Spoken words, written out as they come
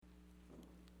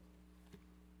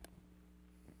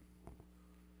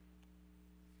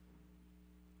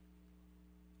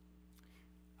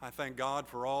I thank God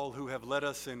for all who have led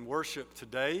us in worship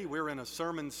today. We're in a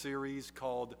sermon series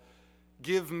called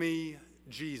Give Me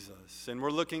Jesus, and we're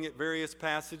looking at various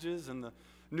passages in the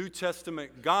New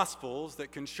Testament Gospels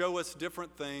that can show us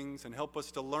different things and help us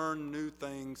to learn new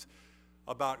things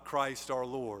about Christ our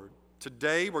Lord.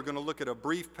 Today we're going to look at a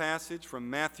brief passage from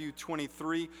Matthew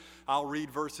 23. I'll read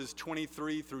verses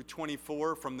 23 through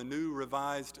 24 from the New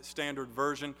Revised Standard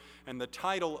Version, and the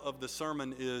title of the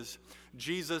sermon is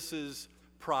Jesus'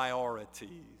 Priorities.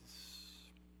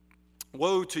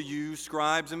 Woe to you,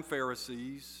 scribes and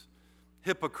Pharisees,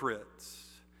 hypocrites!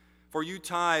 For you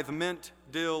tithe mint,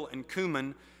 dill, and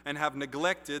cumin, and have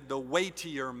neglected the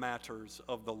weightier matters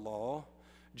of the law,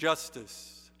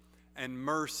 justice and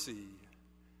mercy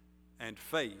and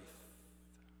faith.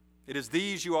 It is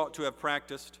these you ought to have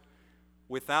practiced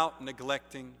without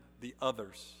neglecting the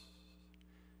others.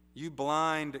 You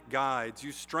blind guides,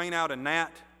 you strain out a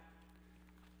gnat,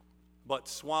 but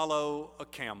swallow a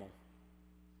camel.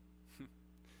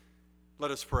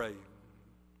 Let us pray.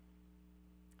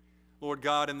 Lord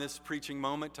God, in this preaching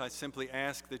moment, I simply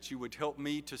ask that you would help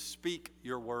me to speak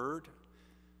your word.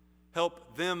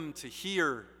 Help them to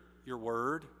hear your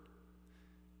word.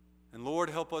 And Lord,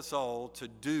 help us all to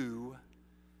do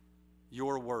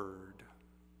your word.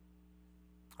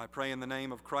 I pray in the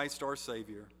name of Christ our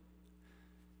Savior.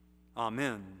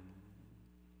 Amen.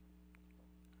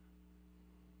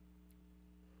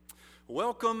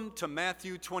 Welcome to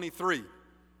Matthew 23.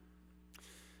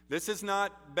 This is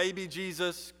not baby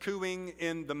Jesus cooing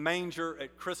in the manger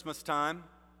at Christmas time.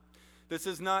 This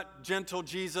is not gentle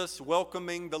Jesus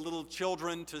welcoming the little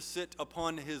children to sit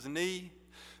upon his knee.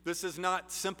 This is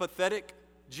not sympathetic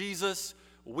Jesus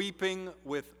weeping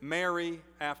with Mary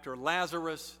after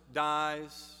Lazarus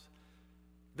dies.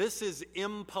 This is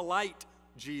impolite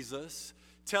Jesus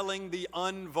telling the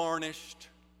unvarnished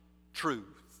truth.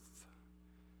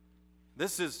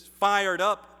 This is fired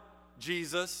up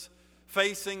Jesus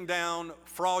facing down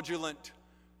fraudulent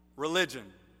religion.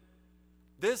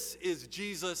 This is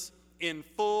Jesus in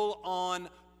full-on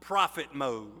prophet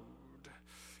mode.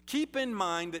 Keep in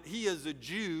mind that he is a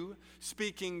Jew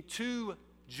speaking to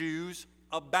Jews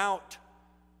about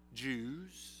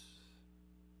Jews.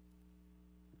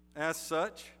 As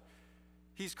such,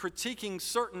 he's critiquing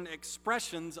certain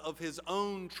expressions of his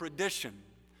own tradition,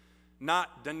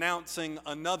 not denouncing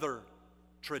another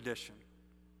tradition.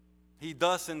 He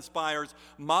thus inspires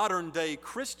modern-day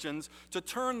Christians to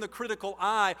turn the critical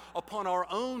eye upon our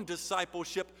own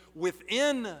discipleship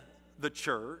within the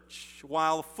church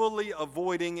while fully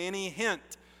avoiding any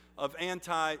hint of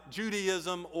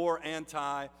anti-Judaism or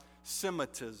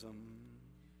anti-Semitism.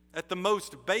 At the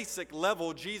most basic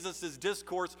level, Jesus'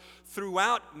 discourse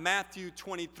throughout Matthew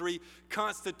 23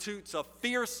 constitutes a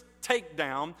fierce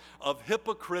takedown of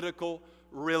hypocritical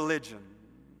religion.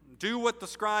 Do what the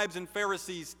scribes and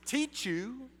Pharisees teach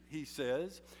you, he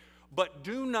says, but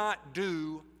do not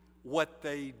do what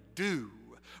they do.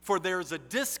 For there's a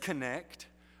disconnect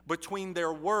between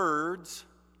their words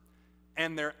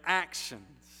and their actions.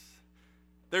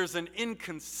 There's an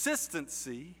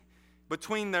inconsistency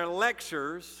between their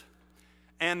lectures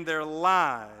and their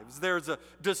lives. There's a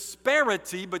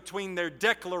disparity between their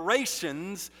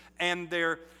declarations and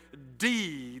their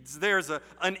deeds. There's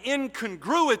an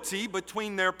incongruity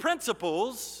between their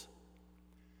principles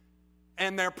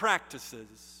and their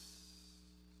practices.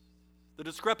 The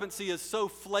discrepancy is so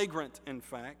flagrant, in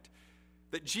fact,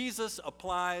 that Jesus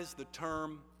applies the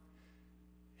term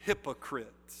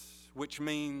hypocrites, which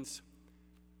means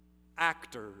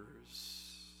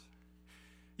actors.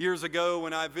 Years ago,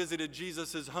 when I visited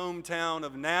Jesus' hometown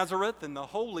of Nazareth in the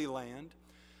Holy Land,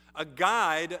 a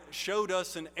guide showed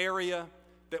us an area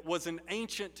that was an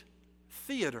ancient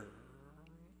theater.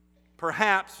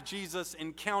 Perhaps Jesus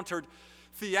encountered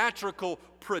theatrical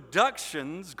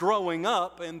productions growing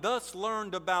up and thus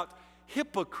learned about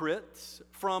hypocrites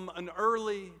from an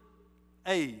early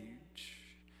age.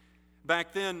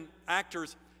 Back then,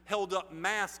 actors held up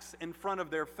masks in front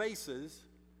of their faces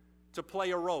to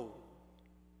play a role.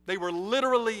 They were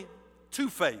literally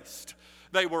two-faced.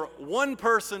 They were one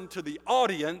person to the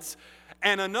audience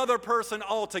and another person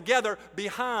altogether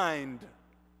behind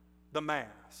the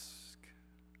mask.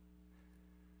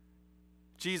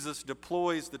 Jesus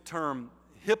deploys the term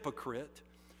hypocrite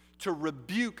to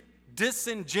rebuke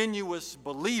disingenuous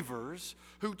believers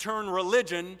who turn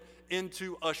religion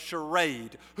into a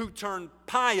charade, who turn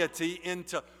piety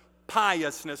into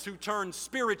piousness, who turn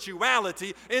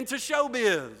spirituality into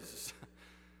showbiz.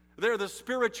 They're the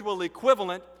spiritual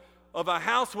equivalent of a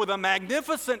house with a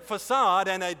magnificent facade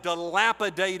and a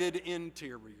dilapidated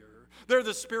interior. They're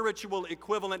the spiritual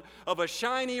equivalent of a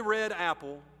shiny red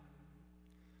apple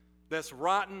that's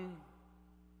rotten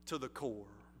to the core.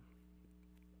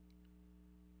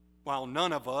 While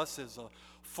none of us is a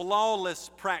flawless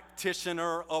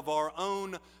practitioner of our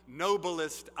own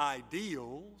noblest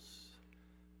ideals,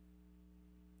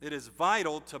 it is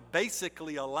vital to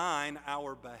basically align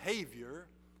our behavior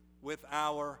with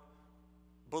our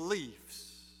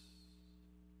beliefs.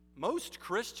 Most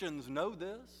Christians know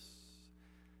this,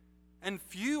 and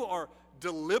few are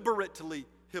deliberately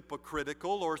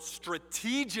hypocritical or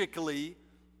strategically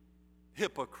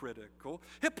hypocritical.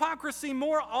 Hypocrisy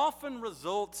more often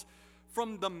results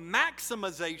from the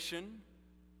maximization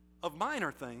of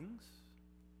minor things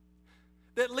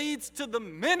that leads to the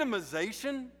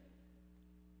minimization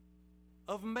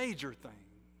of major things.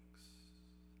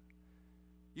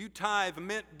 You tithe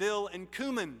mint, dill, and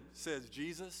cumin, says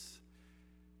Jesus,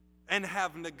 and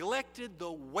have neglected the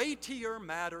weightier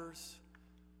matters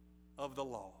of the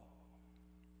law.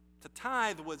 To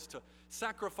tithe was to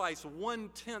sacrifice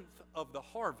 1/10 of the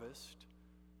harvest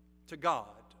to God.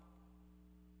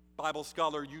 Bible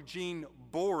scholar Eugene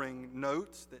Boring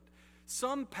notes that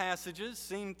some passages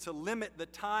seem to limit the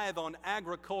tithe on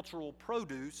agricultural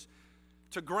produce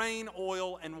to grain,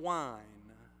 oil, and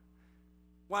wine,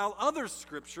 while other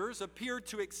scriptures appear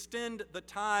to extend the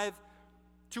tithe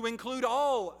to include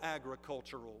all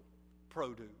agricultural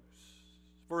produce.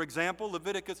 For example,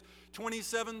 Leviticus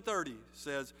 27:30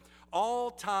 says,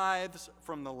 "All tithes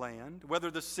from the land, whether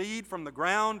the seed from the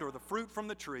ground or the fruit from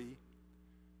the tree,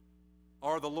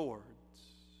 are the Lord's."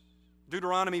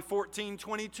 Deuteronomy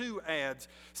 14:22 adds,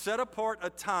 "Set apart a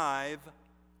tithe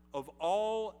of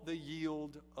all the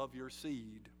yield of your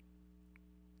seed."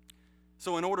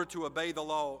 So in order to obey the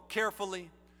law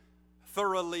carefully,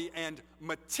 thoroughly, and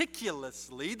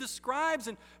meticulously, the scribes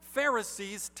and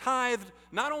Pharisees tithed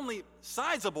not only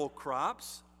sizable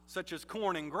crops, such as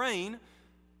corn and grain,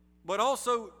 but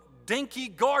also dainty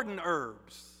garden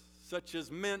herbs, such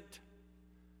as mint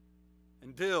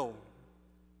and dill.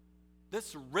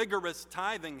 This rigorous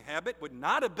tithing habit would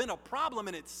not have been a problem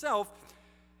in itself,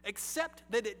 except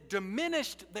that it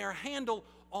diminished their handle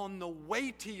on the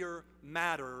weightier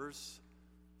matters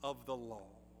of the law.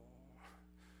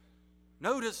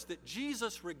 Notice that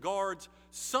Jesus regards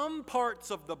some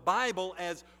parts of the Bible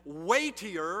as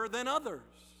weightier than others.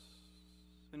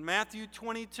 In Matthew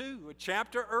 22, a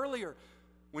chapter earlier,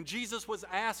 when Jesus was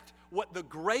asked what the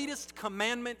greatest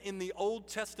commandment in the Old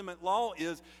Testament law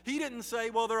is, he didn't say,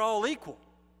 well, they're all equal.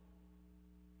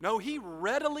 No, he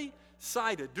readily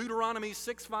cited Deuteronomy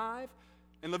 6:5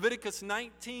 and Leviticus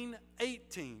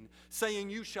 19:18, saying,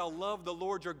 "You shall love the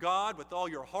Lord your God with all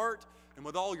your heart and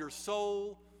with all your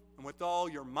soul and with all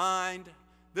your mind.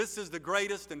 This is the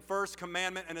greatest and first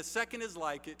commandment, and a second is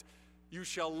like it. You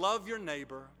shall love your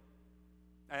neighbor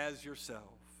as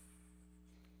yourself."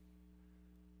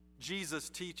 Jesus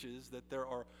teaches that there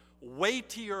are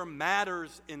weightier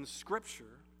matters in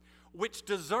Scripture which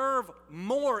deserve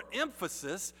more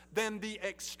emphasis than the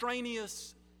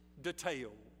extraneous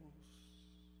details.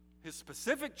 His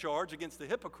specific charge against the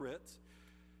hypocrites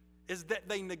is that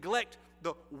they neglect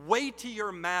the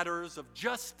weightier matters of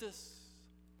justice,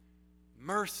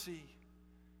 mercy,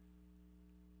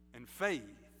 and faith.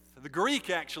 The Greek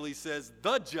actually says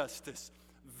the justice,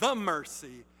 the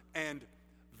mercy, and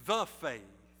the faith.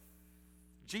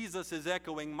 Jesus is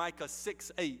echoing Micah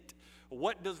 6:8.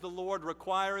 What does the Lord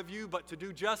require of you but to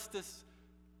do justice,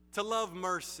 to love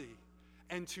mercy,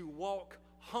 and to walk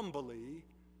humbly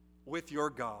with your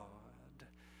God?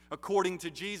 According to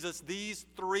Jesus, these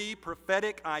three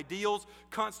prophetic ideals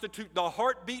constitute the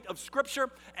heartbeat of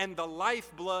Scripture and the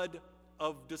lifeblood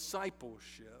of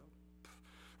discipleship.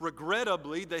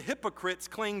 Regrettably, the hypocrites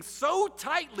cling so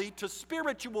tightly to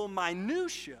spiritual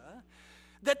minutiae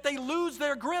that they lose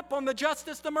their grip on the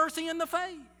justice, the mercy, and the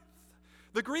faith.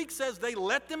 The Greek says they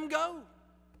let them go.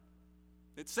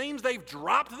 It seems they've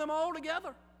dropped them all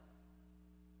together.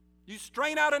 You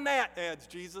strain out a gnat, adds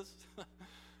Jesus,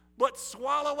 but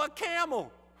swallow a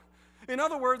camel. In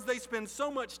other words, they spend so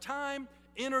much time,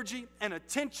 energy, and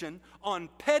attention on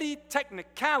petty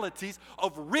technicalities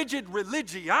of rigid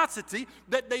religiosity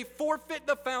that they forfeit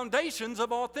the foundations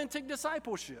of authentic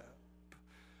discipleship.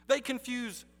 They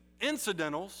confuse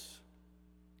incidentals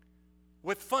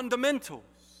with fundamentals.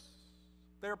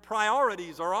 Their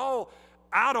priorities are all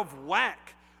out of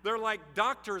whack. They're like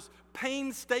doctors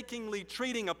painstakingly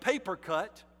treating a paper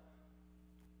cut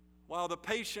while the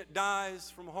patient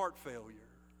dies from heart failure.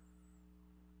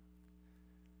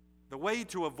 The way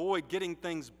to avoid getting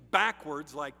things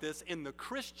backwards like this in the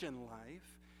Christian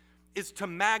life is to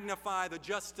magnify the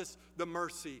justice, the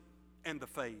mercy, and the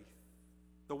faith.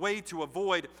 The way to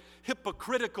avoid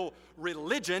hypocritical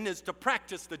religion is to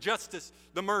practice the justice,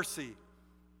 the mercy,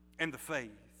 and the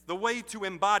faith. The way to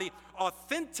embody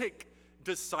authentic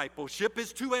discipleship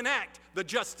is to enact the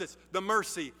justice, the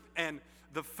mercy, and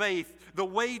the faith. The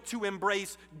way to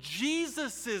embrace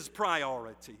Jesus'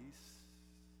 priorities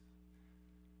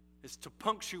is to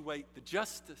punctuate the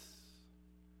justice,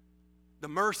 the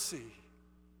mercy,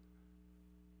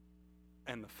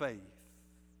 and the faith.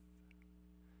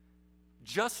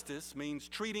 Justice means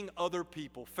treating other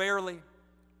people fairly,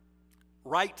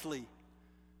 rightly,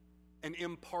 and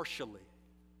impartially,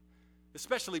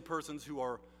 especially persons who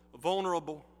are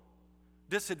vulnerable,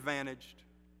 disadvantaged,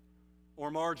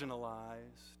 or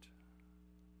marginalized.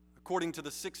 According to the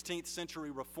 16th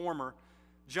century reformer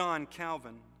John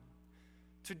Calvin,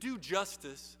 to do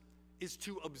justice is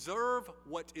to observe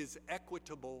what is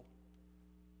equitable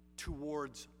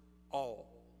towards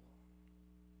all.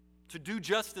 To do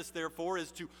justice, therefore,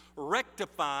 is to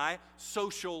rectify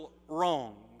social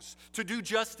wrongs. To do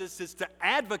justice is to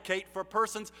advocate for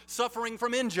persons suffering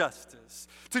from injustice.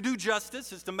 To do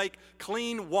justice is to make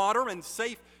clean water and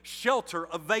safe shelter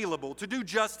available. To do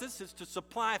justice is to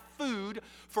supply food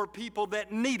for people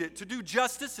that need it. To do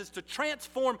justice is to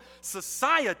transform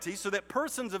society so that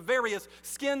persons of various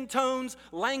skin tones,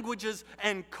 languages,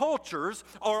 and cultures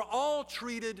are all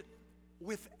treated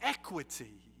with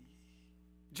equity.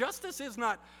 Justice is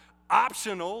not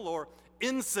optional or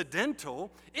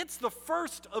incidental. It's the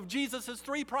first of Jesus'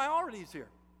 three priorities here.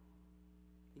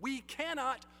 We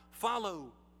cannot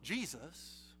follow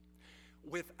Jesus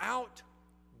without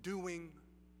doing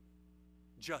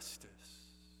justice.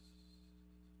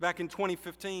 Back in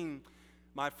 2015,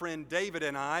 my friend David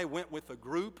and I went with a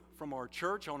group from our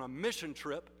church on a mission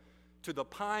trip to the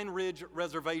Pine Ridge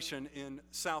Reservation in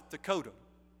South Dakota.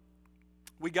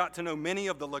 We got to know many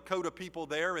of the Lakota people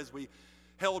there as we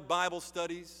held Bible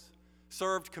studies,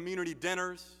 served community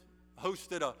dinners,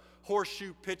 hosted a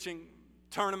horseshoe pitching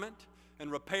tournament,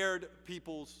 and repaired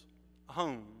people's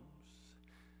homes.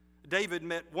 David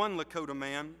met one Lakota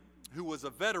man who was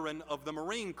a veteran of the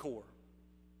Marine Corps.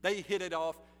 They hit it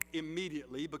off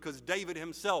immediately because David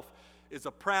himself is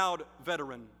a proud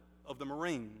veteran of the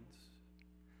Marines.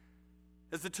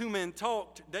 As the two men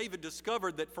talked, David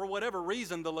discovered that for whatever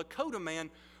reason, the Lakota man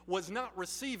was not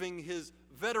receiving his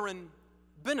veteran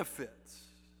benefits.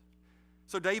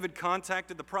 So David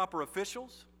contacted the proper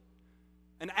officials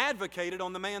and advocated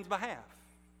on the man's behalf.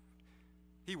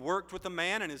 He worked with the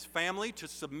man and his family to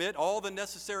submit all the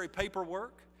necessary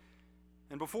paperwork,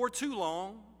 and before too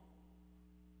long,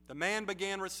 the man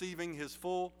began receiving his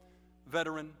full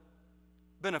veteran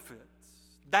benefits.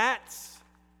 That's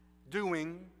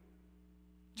doing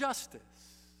justice.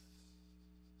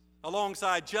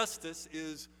 Alongside justice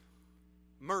is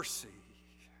mercy.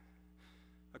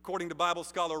 According to Bible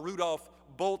scholar Rudolf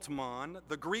Bultmann,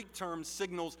 the Greek term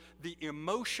signals the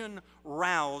emotion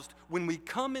roused when we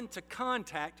come into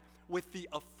contact with the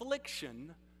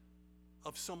affliction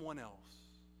of someone else.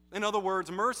 In other words,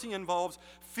 mercy involves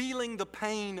feeling the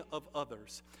pain of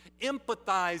others,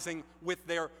 empathizing with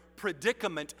their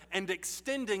predicament, and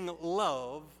extending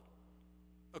love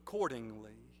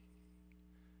accordingly.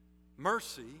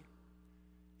 Mercy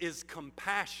is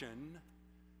compassion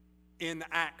in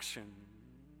action.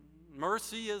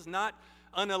 Mercy is not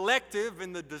an elective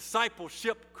in the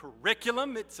discipleship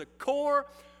curriculum. It's a core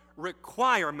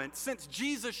requirement. Since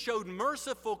Jesus showed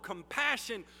merciful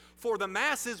compassion for the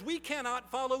masses, we cannot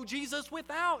follow Jesus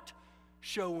without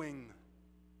showing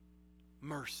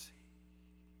mercy.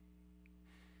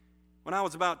 When I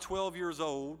was about 12 years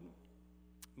old,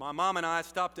 my mom and I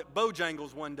stopped at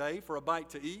Bojangles one day for a bite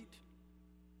to eat.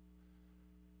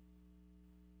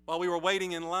 While we were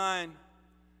waiting in line,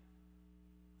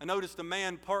 I noticed a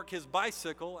man park his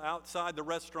bicycle outside the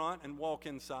restaurant and walk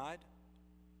inside.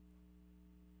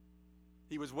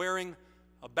 He was wearing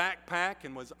a backpack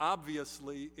and was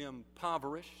obviously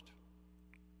impoverished.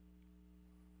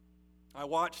 I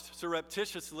watched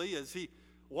surreptitiously as he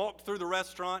walked through the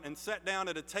restaurant and sat down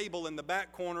at a table in the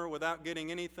back corner without getting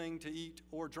anything to eat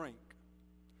or drink.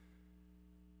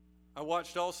 I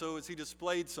watched also as he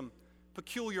displayed some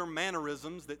peculiar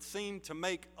mannerisms that seemed to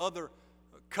make other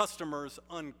customers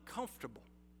uncomfortable.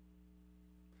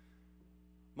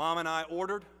 Mom and I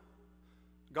ordered,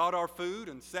 got our food,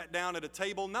 and sat down at a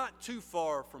table not too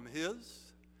far from his.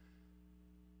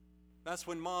 That's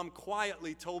when Mom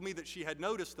quietly told me that she had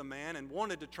noticed the man and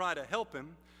wanted to try to help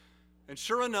him. And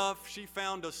sure enough, she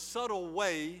found a subtle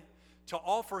way to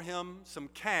offer him some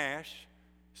cash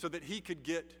so that he could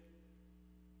get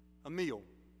a meal.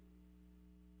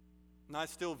 And I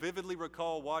still vividly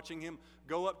recall watching him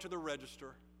go up to the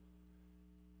register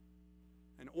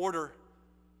and order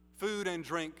food and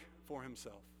drink for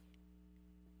himself.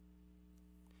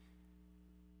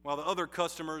 While the other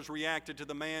customers reacted to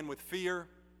the man with fear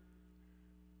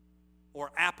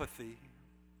or apathy,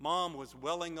 Mom was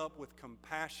welling up with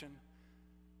compassion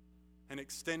and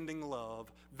extending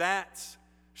love. That's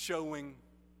showing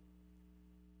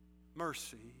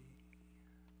mercy.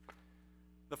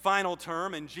 The final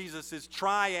term in Jesus'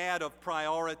 triad of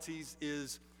priorities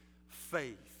is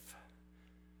faith.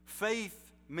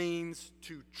 Faith means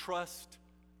to trust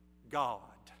God.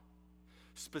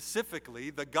 Specifically,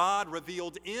 the God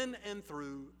revealed in and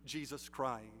through Jesus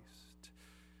Christ.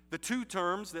 The two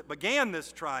terms that began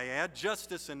this triad,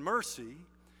 justice and mercy,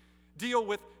 deal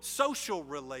with social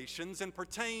relations and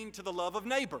pertain to the love of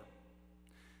neighbor.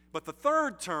 But the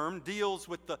third term deals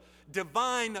with the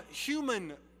divine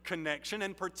human connection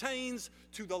and pertains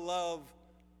to the love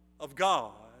of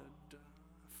God.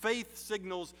 Faith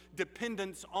signals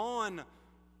dependence on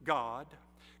God,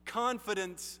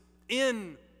 confidence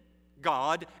in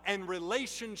God, and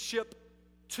relationship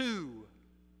to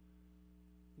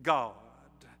God.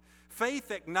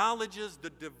 Faith acknowledges the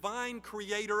divine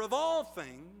creator of all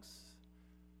things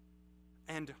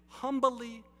and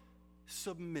humbly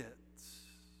submits.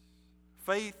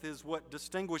 Faith is what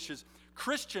distinguishes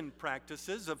Christian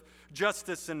practices of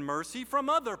justice and mercy from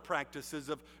other practices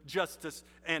of justice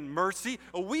and mercy.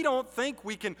 We don't think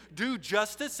we can do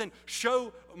justice and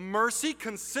show mercy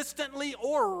consistently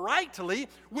or rightly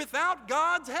without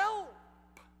God's help.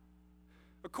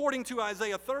 According to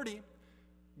Isaiah 30,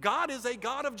 God is a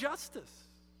God of justice.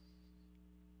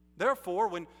 Therefore,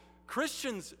 when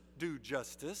Christians do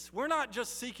justice, we're not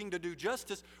just seeking to do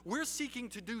justice, we're seeking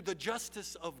to do the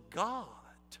justice of God.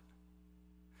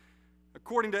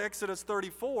 According to Exodus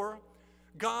 34,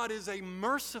 God is a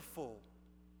merciful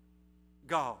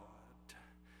God.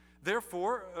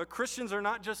 Therefore, Christians are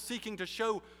not just seeking to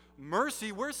show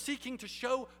mercy, we're seeking to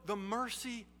show the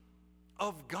mercy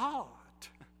of God.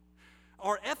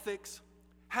 Our ethics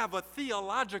have a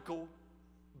theological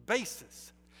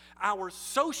basis. Our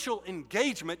social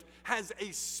engagement has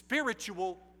a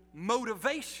spiritual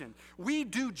motivation. We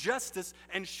do justice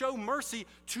and show mercy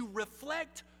to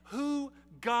reflect who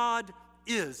God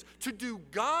is, to do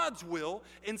God's will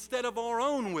instead of our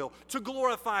own will, to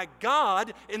glorify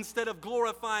God instead of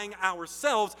glorifying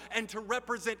ourselves, and to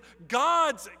represent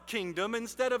God's kingdom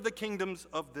instead of the kingdoms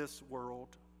of this world.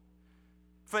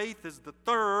 Faith is the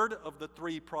third of the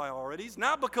three priorities,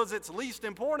 not because it's least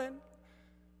important,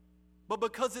 but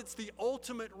because it's the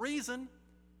ultimate reason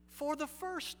for the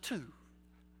first two.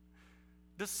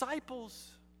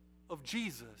 Disciples of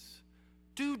Jesus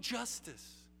do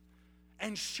justice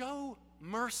and show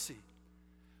mercy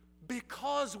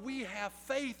because we have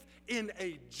faith in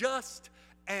a just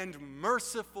and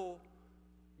merciful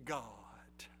God.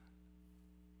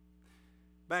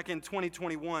 Back in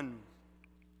 2021,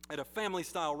 at a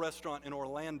family-style restaurant in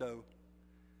Orlando,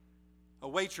 a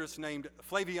waitress named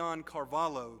Flavian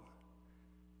Carvalho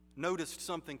noticed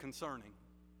something concerning.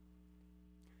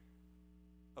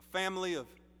 A family of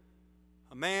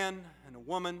a man and a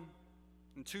woman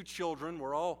and two children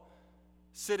were all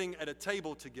sitting at a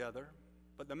table together,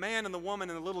 but the man and the woman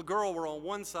and the little girl were on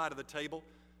one side of the table,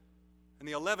 and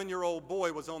the 11-year-old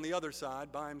boy was on the other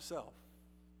side by himself.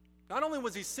 Not only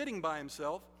was he sitting by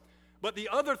himself, but the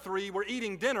other three were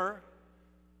eating dinner,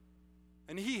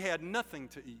 and he had nothing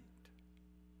to eat.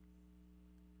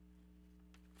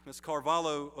 Miss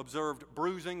Carvalho observed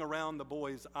bruising around the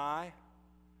boy's eye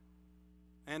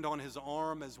and on his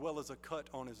arm, as well as a cut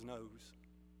on his nose.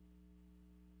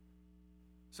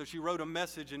 So she wrote a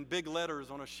message in big letters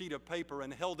on a sheet of paper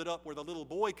and held it up where the little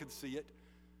boy could see it,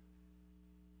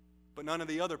 but none of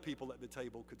the other people at the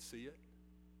table could see it.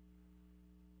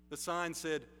 The sign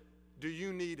said, "Do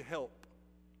you need help?"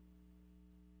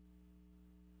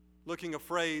 Looking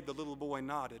afraid, the little boy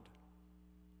nodded.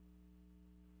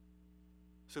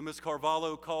 So Miss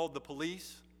Carvalho called the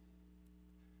police.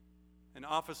 An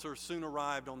officer soon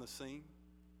arrived on the scene.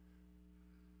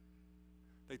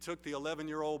 They took the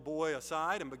 11-year-old boy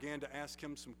aside and began to ask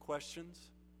him some questions.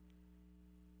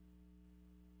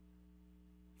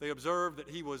 They observed that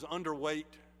he was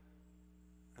underweight,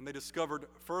 and they discovered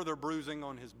further bruising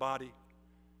on his body.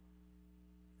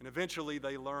 And eventually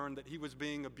they learned that he was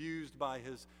being abused by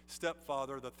his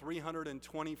stepfather, the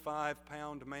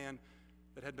 325-pound man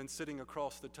that had been sitting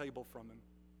across the table from him.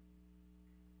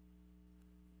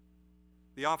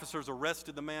 The officers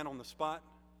arrested the man on the spot,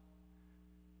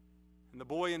 and the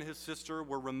boy and his sister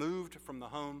were removed from the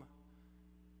home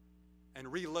and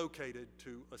relocated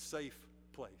to a safe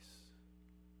place.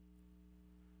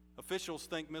 Officials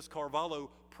think Miss Carvalho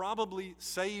probably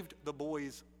saved the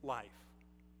boy's life.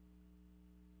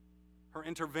 Her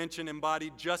intervention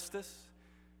embodied justice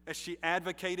as she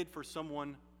advocated for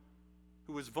someone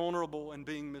who was vulnerable and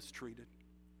being mistreated.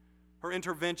 Her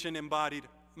intervention embodied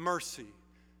mercy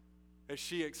as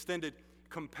she extended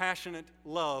compassionate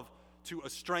love to a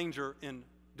stranger in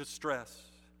distress.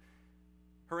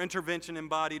 Her intervention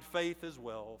embodied faith as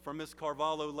well, for Miss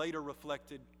Carvalho later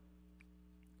reflected,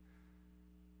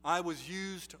 "I was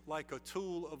used like a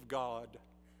tool of God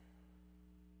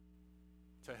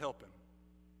to help him."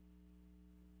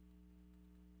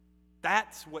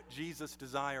 That's what Jesus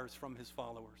desires from his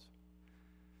followers.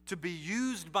 To be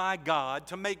used by God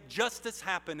to make justice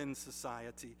happen in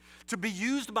society. To be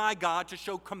used by God to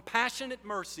show compassionate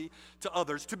mercy to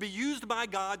others. To be used by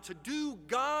God to do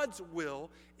God's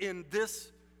will in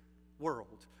this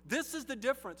world. This is the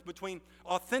difference between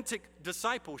authentic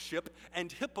discipleship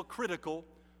and hypocritical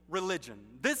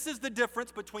religion. This is the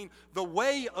difference between the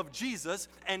way of Jesus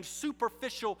and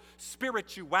superficial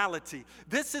spirituality.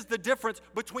 This is the difference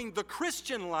between the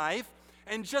Christian life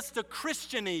and just a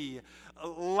Christian-y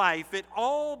life. It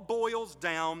all boils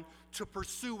down to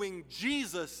pursuing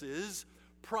Jesus's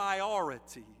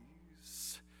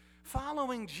priorities.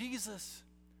 Following Jesus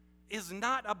is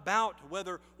not about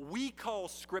whether we call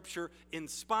Scripture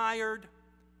inspired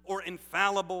or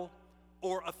infallible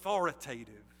or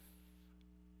authoritative.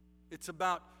 It's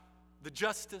about the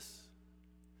justice,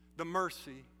 the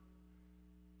mercy,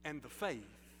 and the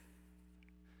faith.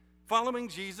 Following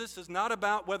Jesus is not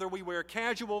about whether we wear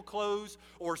casual clothes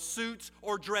or suits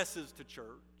or dresses to church.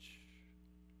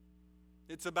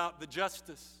 It's about the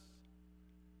justice,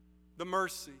 the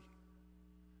mercy,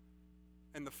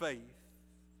 and the faith.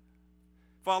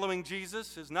 Following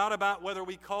Jesus is not about whether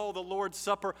we call the Lord's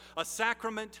Supper a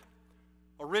sacrament,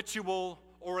 a ritual,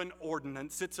 or an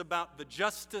ordinance. It's about the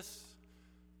justice,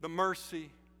 the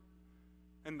mercy,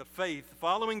 and the faith.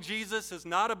 Following Jesus is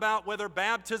not about whether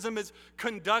baptism is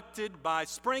conducted by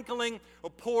sprinkling or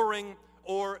pouring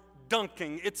or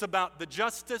dunking. It's about the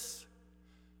justice,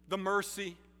 the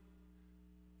mercy,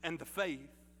 and the faith.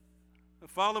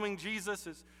 Following Jesus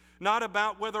is not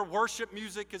about whether worship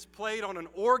music is played on an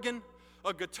organ,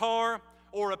 a guitar,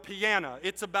 or a piano.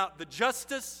 It's about the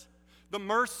justice, the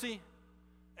mercy,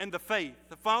 and the faith.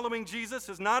 Following Jesus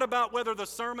is not about whether the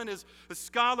sermon is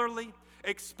scholarly,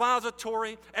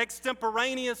 expository,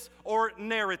 extemporaneous, or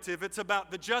narrative. It's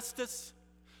about the justice,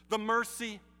 the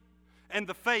mercy, and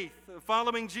the faith.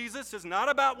 Following Jesus is not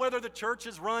about whether the church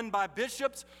is run by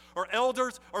bishops or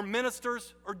elders or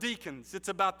ministers or deacons. It's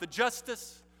about the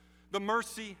justice, the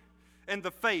mercy, and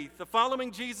the faith. The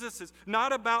following Jesus is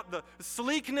not about the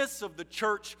sleekness of the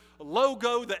church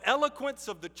logo, the eloquence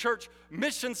of the church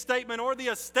mission statement, or the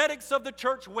aesthetics of the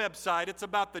church website. It's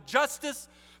about the justice,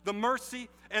 the mercy,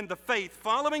 and the faith.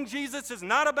 Following Jesus is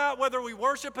not about whether we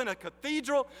worship in a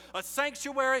cathedral, a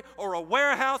sanctuary, or a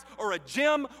warehouse, or a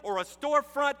gym, or a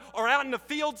storefront, or out in the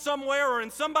field somewhere, or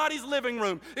in somebody's living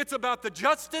room. It's about the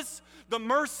justice, the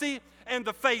mercy, and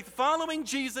the faith. Following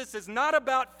Jesus is not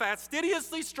about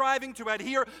fastidiously striving to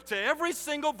adhere to every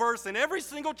single verse in every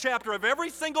single chapter of every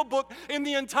single book in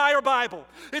the entire Bible.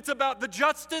 It's about the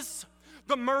justice,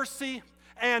 the mercy,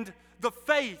 and the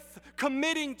faith.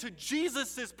 Committing to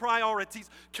Jesus' priorities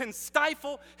can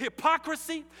stifle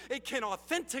hypocrisy. It can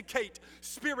authenticate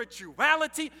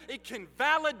spirituality. It can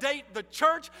validate the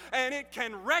church. And it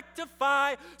can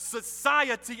rectify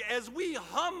society as we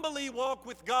humbly walk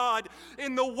with God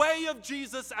in the way of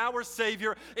Jesus, our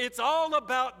Savior. It's all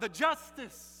about the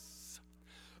justice,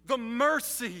 the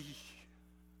mercy,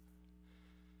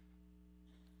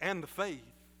 and the faith.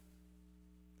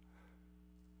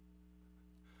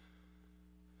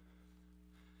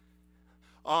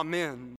 Amen.